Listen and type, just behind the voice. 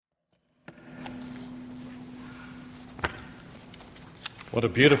What a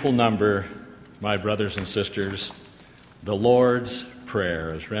beautiful number, my brothers and sisters. The Lord's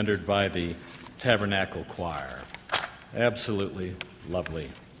Prayer is rendered by the Tabernacle Choir. Absolutely lovely.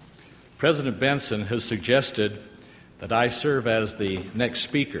 President Benson has suggested that I serve as the next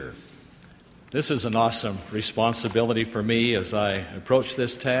speaker. This is an awesome responsibility for me as I approach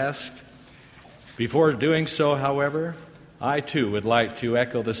this task. Before doing so, however, I too would like to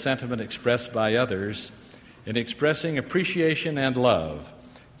echo the sentiment expressed by others in expressing appreciation and love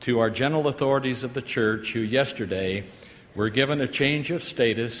to our general authorities of the church who yesterday were given a change of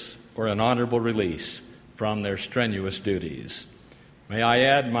status or an honorable release from their strenuous duties. May I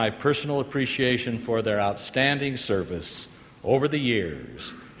add my personal appreciation for their outstanding service over the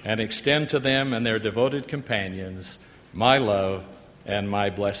years and extend to them and their devoted companions my love and my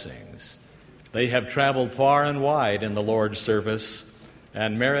blessings. They have traveled far and wide in the Lord's service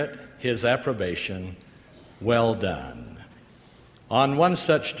and merit His approbation. Well done. On one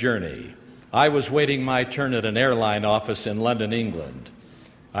such journey, I was waiting my turn at an airline office in London, England.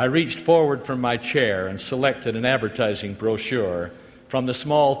 I reached forward from my chair and selected an advertising brochure from the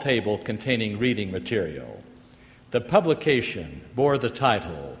small table containing reading material. The publication bore the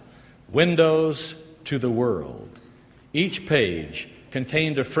title, Windows to the World. Each page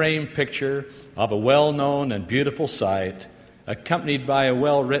contained a framed picture of a well-known and beautiful site, accompanied by a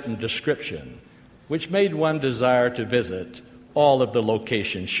well-written description, which made one desire to visit all of the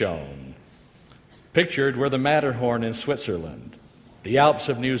locations shown. Pictured were the Matterhorn in Switzerland, the Alps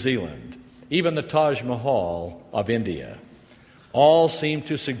of New Zealand, even the Taj Mahal of India. All seem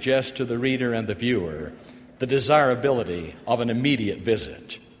to suggest to the reader and the viewer the desirability of an immediate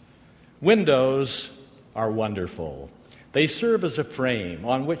visit. Windows are wonderful. They serve as a frame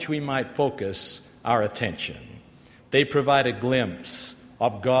on which we might focus our attention. They provide a glimpse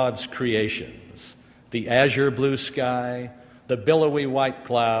of God's creations, the azure blue sky, the billowy white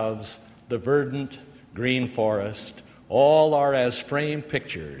clouds, the verdant green forest, all are as framed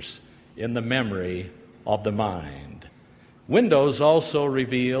pictures in the memory of the mind. Windows also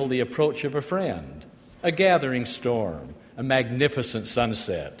reveal the approach of a friend, a gathering storm, a magnificent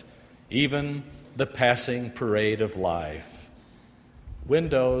sunset, even the passing parade of life.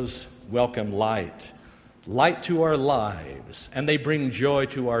 Windows welcome light to our lives, and they bring joy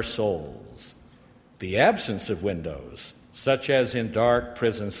to our souls. The absence of windows, such as in dark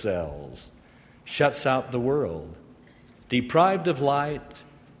prison cells, shuts out the world. Deprived of light,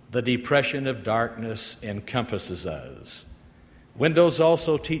 the depression of darkness encompasses us. Windows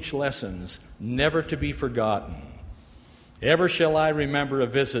also teach lessons never to be forgotten. Ever shall I remember a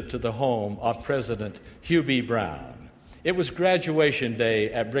visit to the home of President Hugh B. Brown. It was graduation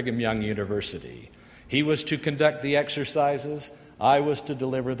day at Brigham Young University. He was to conduct the exercises. I was to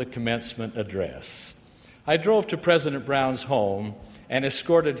deliver the commencement address. I drove to President Brown's home and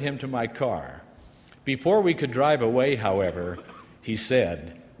escorted him to my car. Before we could drive away, however, he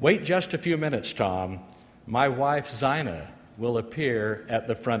said, "Wait just a few minutes, Tom. My wife, Zina, will appear at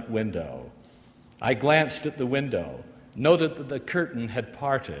the front window." I glanced at the window, noted that the curtain had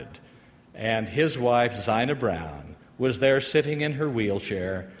parted, and his wife, Zina Brown, was there sitting in her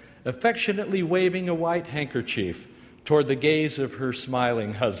wheelchair, affectionately waving a white handkerchief toward the gaze of her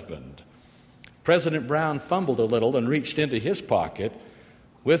smiling husband. President Brown fumbled a little and reached into his pocket,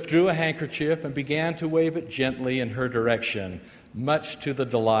 withdrew a handkerchief, and began to wave it gently in her direction, much to the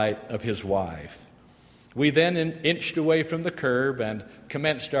delight of his wife. We then inched away from the curb and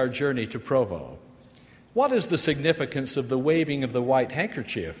commenced our journey to Provo. "What is the significance of the waving of the white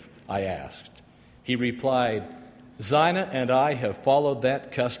handkerchief?" I asked. He replied, "Zina and I have followed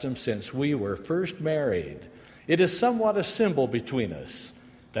that custom since we were first married. It is somewhat a symbol between us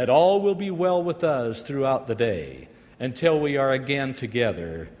that all will be well with us throughout the day until we are again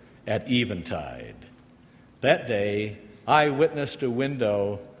together at eventide." That day, I witnessed a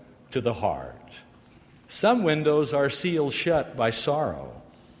window to the heart. Some windows are sealed shut by sorrow,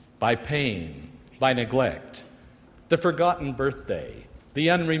 by pain, by neglect. The forgotten birthday, the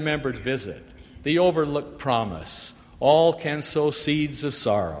unremembered visit, the overlooked promise, all can sow seeds of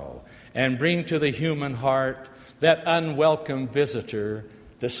sorrow and bring to the human heart that unwelcome visitor,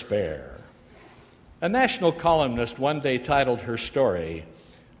 despair. A national columnist one day titled her story,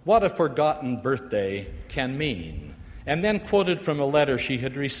 "What a Forgotten Birthday Can Mean," and then quoted from a letter she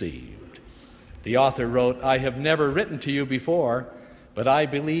had received. The author wrote, "I have never written to you before, but I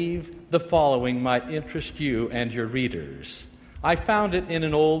believe the following might interest you and your readers. I found it in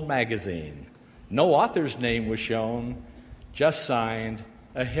an old magazine. No author's name was shown, just signed,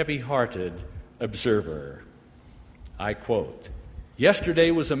 a heavy-hearted observer." I quote, "Yesterday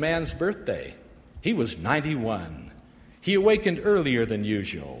was a man's birthday. He was 91. He awakened earlier than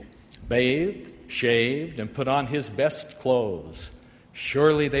usual, bathed, shaved, and put on his best clothes.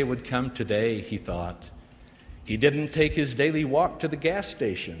 Surely they would come today, he thought. He didn't take his daily walk to the gas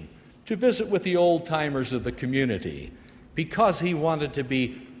station to visit with the old-timers of the community because he wanted to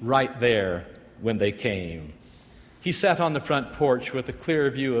be right there when they came. He sat on the front porch with a clear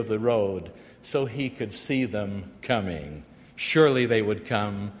view of the road so he could see them coming. Surely they would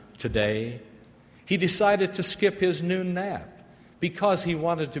come today. He decided to skip his noon nap because he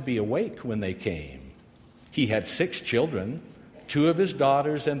wanted to be awake when they came. He had 6 children. 2 of his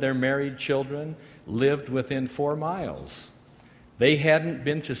daughters and their married children lived within 4 miles. They hadn't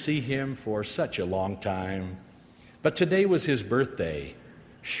been to see him for such a long time. But today was his birthday.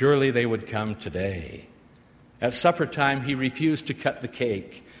 Surely they would come today. At supper time, he refused to cut the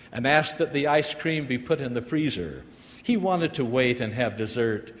cake and asked that the ice cream be put in the freezer. He wanted to wait and have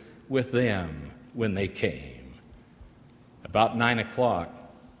dessert with them when they came. About 9 o'clock,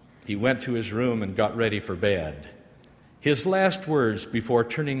 he went to his room and got ready for bed. His last words before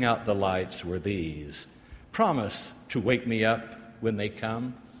turning out the lights were these: "Promise to wake me up when they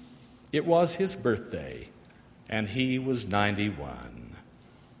come." It was his birthday, and he was 91.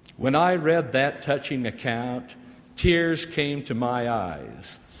 When I read that touching account, tears came to my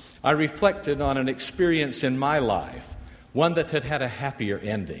eyes. I reflected on an experience in my life, one that had had a happier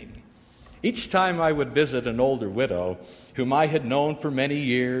ending. Each time I would visit an older widow whom I had known for many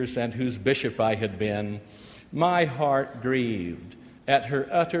years and whose bishop I had been, my heart grieved at her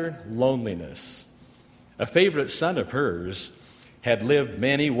utter loneliness. A favorite son of hers had lived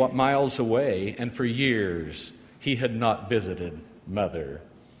many miles away, and for years he had not visited Mother.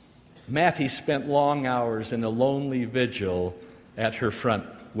 Mattie spent long hours in a lonely vigil at her front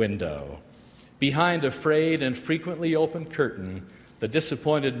window. Behind a frayed and frequently open curtain, the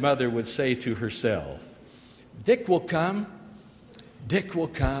disappointed mother would say to herself, "Dick will come, Dick will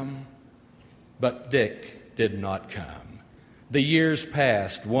come." But Dick did not come. The years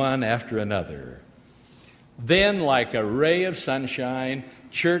passed, one after another. Then, like a ray of sunshine,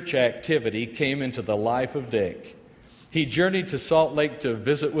 church activity came into the life of Dick. He journeyed to Salt Lake to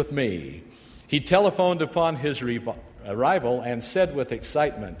visit with me. He telephoned upon his arrival and said with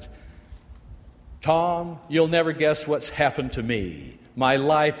excitement, "Tom, you'll never guess what's happened to me. My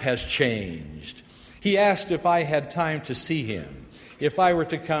life has changed." He asked if I had time to see him. If I were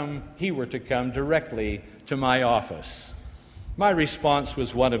to come, he were to come directly to my office. My response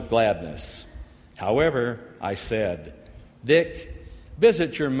was one of gladness. However, I said, "Dick,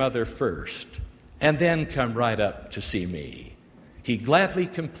 visit your mother first, and then come right up to see me." He gladly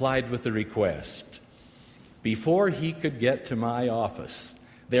complied with the request. Before he could get to my office,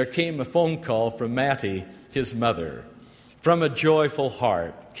 there came a phone call from Mattie, his mother. From a joyful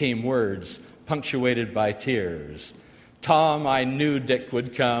heart came words punctuated by tears. "Tom, I knew Dick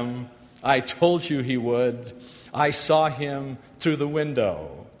would come. I told you he would. I saw him through the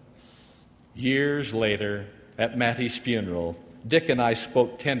window." Years later, at Mattie's funeral, Dick and I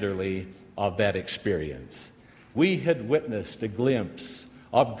spoke tenderly of that experience. We had witnessed a glimpse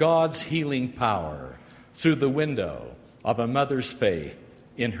of God's healing power through the window of a mother's faith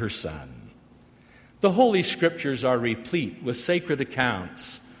in her son. The Holy Scriptures are replete with sacred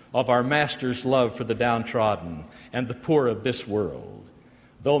accounts of our Master's love for the downtrodden and the poor of this world.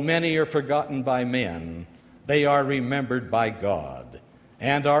 Though many are forgotten by men, they are remembered by God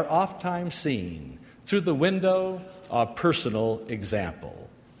and are oftentimes seen through the window of personal example.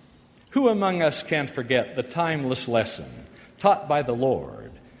 Who among us can forget the timeless lesson taught by the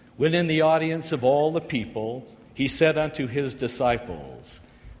Lord when in the audience of all the people he said unto his disciples,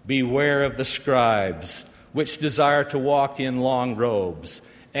 "Beware of the scribes, which desire to walk in long robes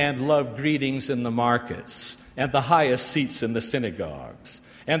and love greetings in the markets and the highest seats in the synagogues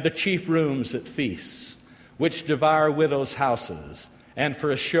and the chief rooms at feasts, which devour widows' houses and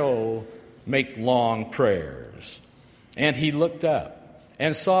for a show make long prayers." And he looked up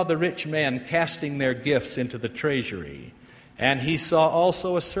and saw the rich men casting their gifts into the treasury. And he saw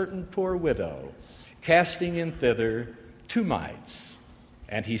also a certain poor widow casting in thither 2 mites.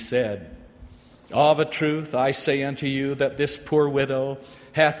 And he said, "Of a truth I say unto you that this poor widow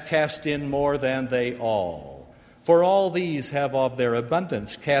hath cast in more than they all. For all these have of their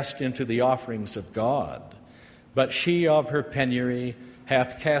abundance cast into the offerings of God. But she of her penury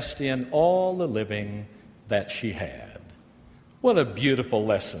hath cast in all the living that she had." What a beautiful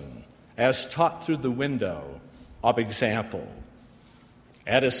lesson, as taught through the window of example.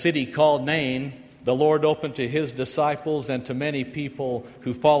 At a city called Nain, the Lord opened to his disciples and to many people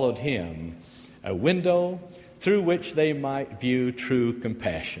who followed him a window through which they might view true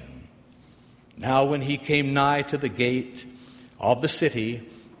compassion. Now when he came nigh to the gate of the city,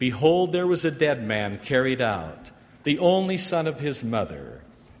 behold, there was a dead man carried out, the only son of his mother,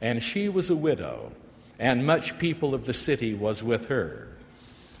 and she was a widow, and much people of the city was with her.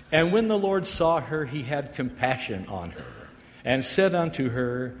 And when the Lord saw her, he had compassion on her, and said unto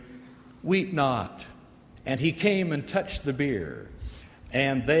her, Weep not. And he came and touched the bier,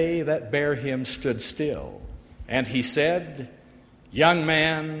 and they that bare him stood still. And he said, Young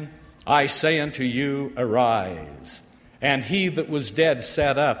man, I say unto you, arise. And he that was dead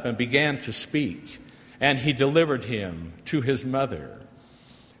sat up and began to speak, and he delivered him to his mother.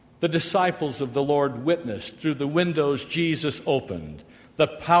 The disciples of the Lord witnessed through the windows Jesus opened the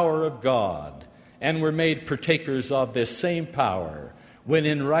power of God, and were made partakers of this same power when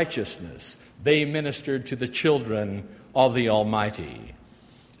in righteousness they ministered to the children of the Almighty.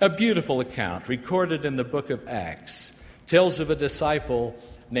 A beautiful account recorded in the book of Acts tells of a disciple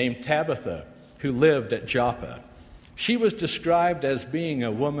named Tabitha who lived at Joppa. She was described as being a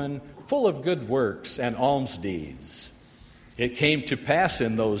woman full of good works and alms deeds. It came to pass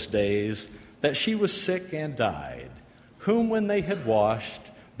in those days that she was sick and died, whom when they had washed,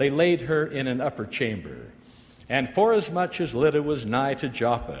 they laid her in an upper chamber. And forasmuch as Lydda was nigh to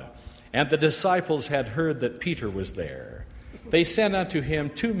Joppa, and the disciples had heard that Peter was there, they sent unto him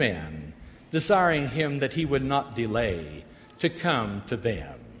 2 men, desiring him that he would not delay to come to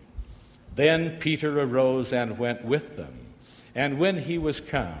them. Then Peter arose and went with them. And when he was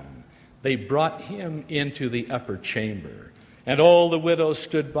come, they brought him into the upper chamber. And all the widows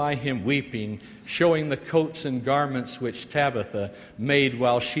stood by him weeping, showing the coats and garments which Tabitha made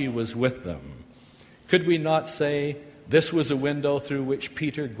while she was with them. Could we not say this was a window through which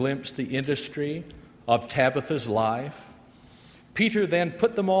Peter glimpsed the industry of Tabitha's life? Peter then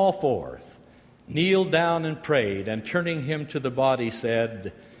put them all forth, kneeled down and prayed, and turning him to the body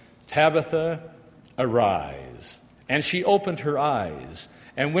said, Tabitha, arise. And she opened her eyes,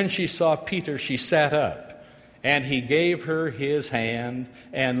 and when she saw Peter, she sat up. And he gave her his hand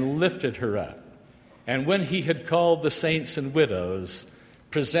and lifted her up. And when he had called the saints and widows,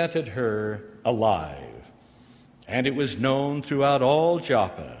 presented her alive. And it was known throughout all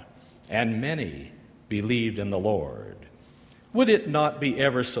Joppa, and many believed in the Lord. Would it not be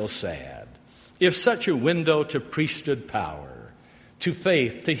ever so sad if such a window to priesthood power, to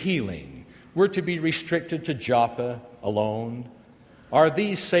faith, to healing, were to be restricted to Joppa alone? Are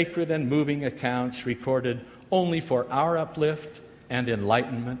these sacred and moving accounts recorded only for our uplift and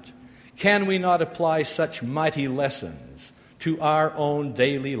enlightenment? Can we not apply such mighty lessons to our own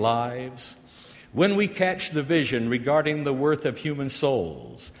daily lives? When we catch the vision regarding the worth of human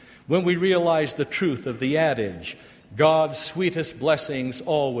souls, when we realize the truth of the adage, God's sweetest blessings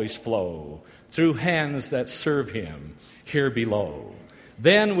always flow through hands that serve him here below,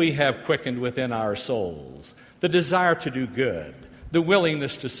 then we have quickened within our souls the desire to do good, the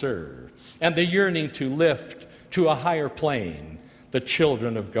willingness to serve, and the yearning to lift to a higher plane the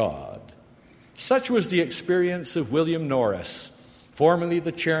children of God. Such was the experience of William Norris, formerly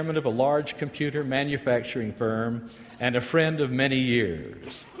the chairman of a large computer manufacturing firm and a friend of many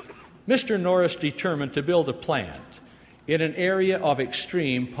years. Mr. Norris determined to build a plant in an area of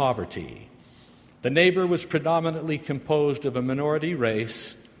extreme poverty. The neighbor was predominantly composed of a minority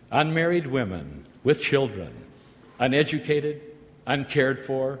race, unmarried women with children, uneducated, uncared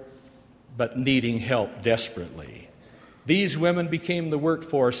for, but needing help desperately. These women became the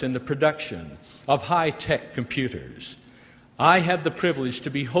workforce in the production of high-tech computers. I had the privilege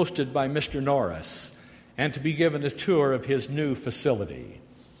to be hosted by Mr. Norris and to be given a tour of his new facility.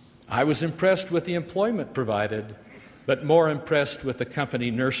 I was impressed with the employment provided, but more impressed with the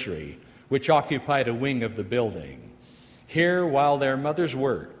company nursery, which occupied a wing of the building. Here, while their mothers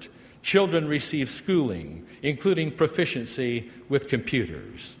worked, children received schooling, including proficiency with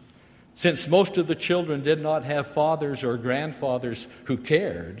computers. Since most of the children did not have fathers or grandfathers who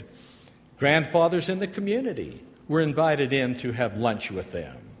cared, grandfathers in the community were invited in to have lunch with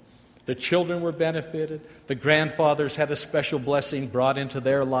them. The children were benefited. The grandfathers had a special blessing brought into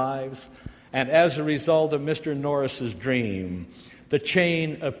their lives. And as a result of Mr. Norris's dream, the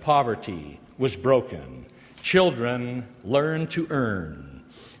chain of poverty was broken. Children learned to earn.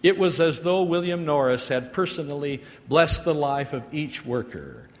 It was as though William Norris had personally blessed the life of each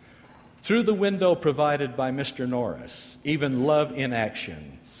worker. Through the window provided by Mr. Norris, even love in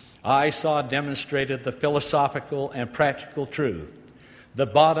action, I saw demonstrated the philosophical and practical truth. The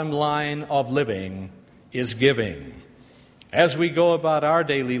bottom line of living is giving. As we go about our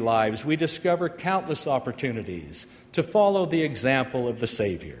daily lives, we discover countless opportunities to follow the example of the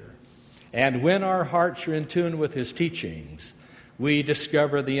Savior. And when our hearts are in tune with his teachings, we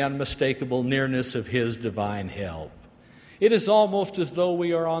discover the unmistakable nearness of His divine help. It is almost as though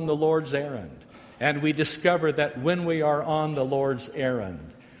we are on the Lord's errand, and we discover that when we are on the Lord's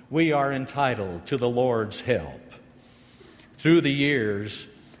errand, we are entitled to the Lord's help. Through the years,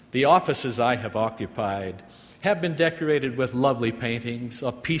 the offices I have occupied have been decorated with lovely paintings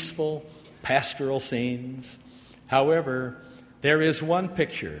of peaceful, pastoral scenes. However, there is one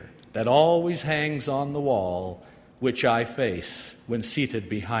picture that always hangs on the wall, which I face when seated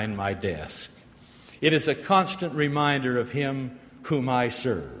behind my desk. It is a constant reminder of Him whom I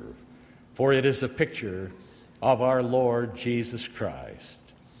serve, for it is a picture of our Lord Jesus Christ.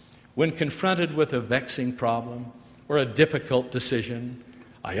 When confronted with a vexing problem or a difficult decision,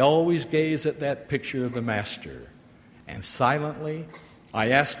 I always gaze at that picture of the Master, and silently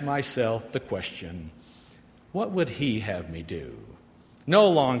I ask myself the question, what would He have me do? No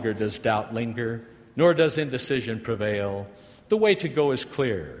longer does doubt linger, nor does indecision prevail. The way to go is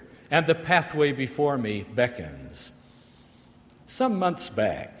clear, and the pathway before me beckons. Some months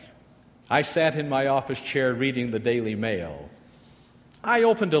back, I sat in my office chair reading the Daily Mail. I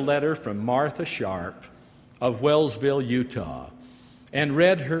opened a letter from Martha Sharp of Wellsville, Utah, and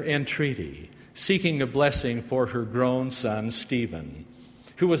read her entreaty, seeking a blessing for her grown son, Stephen,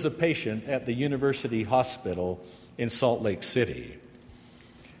 who was a patient at the University Hospital in Salt Lake City.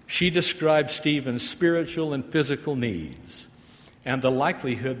 She described Stephen's spiritual and physical needs and the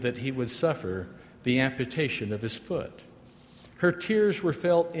likelihood that he would suffer the amputation of his foot. Her tears were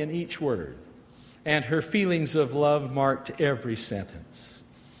felt in each word, and her feelings of love marked every sentence.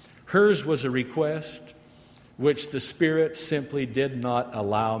 Hers was a request which the Spirit simply did not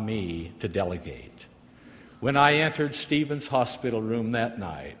allow me to delegate. When I entered Stephen's hospital room that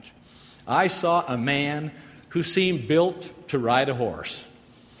night, I saw a man who seemed built to ride a horse.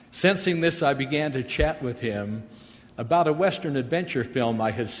 Sensing this, I began to chat with him about a Western adventure film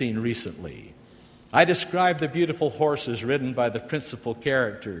I had seen recently. I described the beautiful horses ridden by the principal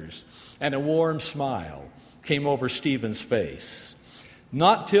characters, and a warm smile came over Stephen's face.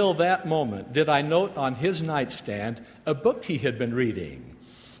 Not till that moment did I note on his nightstand a book he had been reading.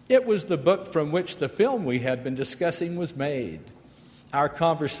 It was the book from which the film we had been discussing was made. Our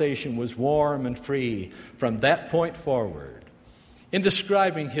conversation was warm and free from that point forward. In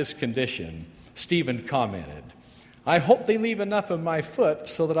describing his condition, Stephen commented, "I hope they leave enough of my foot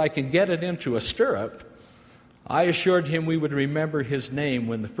so that I can get it into a stirrup." I assured him we would remember his name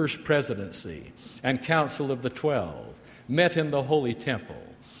when the First Presidency and Council of the 12 met in the Holy Temple,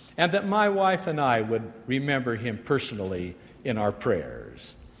 and that my wife and I would remember him personally in our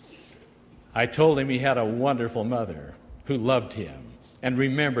prayers. I told him he had a wonderful mother who loved him and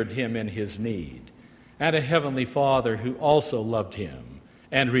remembered him in his need, and a heavenly Father who also loved him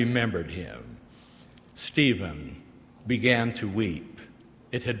and remembered him. Stephen began to weep.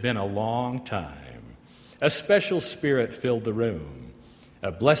 It had been a long time. A special spirit filled the room.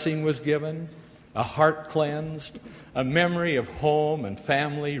 A blessing was given, a heart cleansed, a memory of home and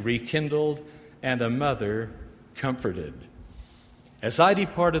family rekindled, and a mother comforted. As I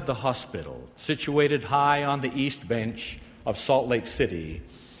departed the hospital, situated high on the east bench of Salt Lake City,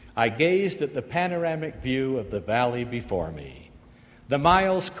 I gazed at the panoramic view of the valley before me. The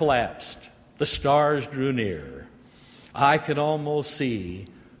miles collapsed, the stars drew near. I could almost see,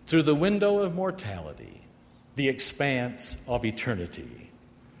 through the window of mortality, the expanse of eternity.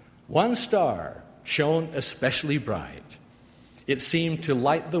 One star shone especially bright. It seemed to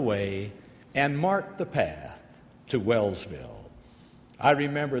light the way and mark the path to Wellsville. I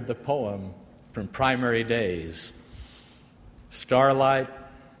remembered the poem from Primary Days. Starlight,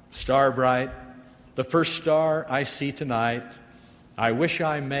 star bright, the first star I see tonight. I wish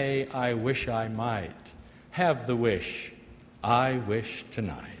I may, I wish I might have the wish I wish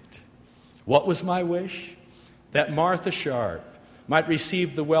tonight. What was my wish? That Martha Sharp might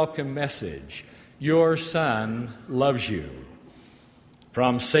receive the welcome message, "Your son loves you."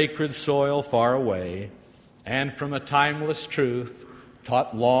 From sacred soil far away, and from a timeless truth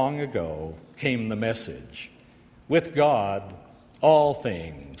taught long ago, came the message, with God, all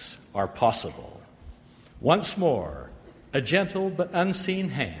things are possible. Once more, a gentle but unseen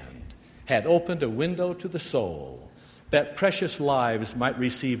hand had opened a window to the soul, that precious lives might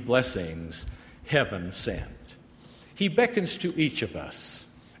receive blessings heaven sent. He beckons to each of us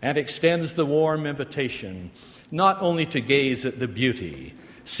and extends the warm invitation not only to gaze at the beauty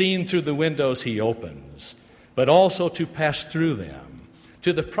seen through the windows he opens, but also to pass through them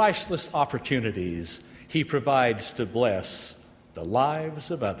to the priceless opportunities he provides to bless the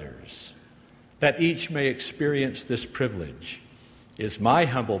lives of others. That each may experience this privilege is my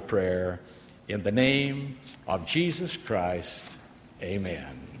humble prayer in the name of Jesus Christ.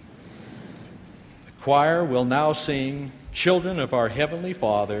 Amen. The choir will now sing Children of Our Heavenly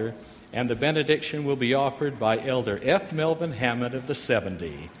Father, and the benediction will be offered by Elder F. Melvin Hammond of the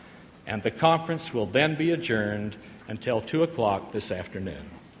 70, and the conference will then be adjourned until 2 o'clock this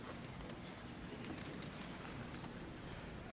afternoon.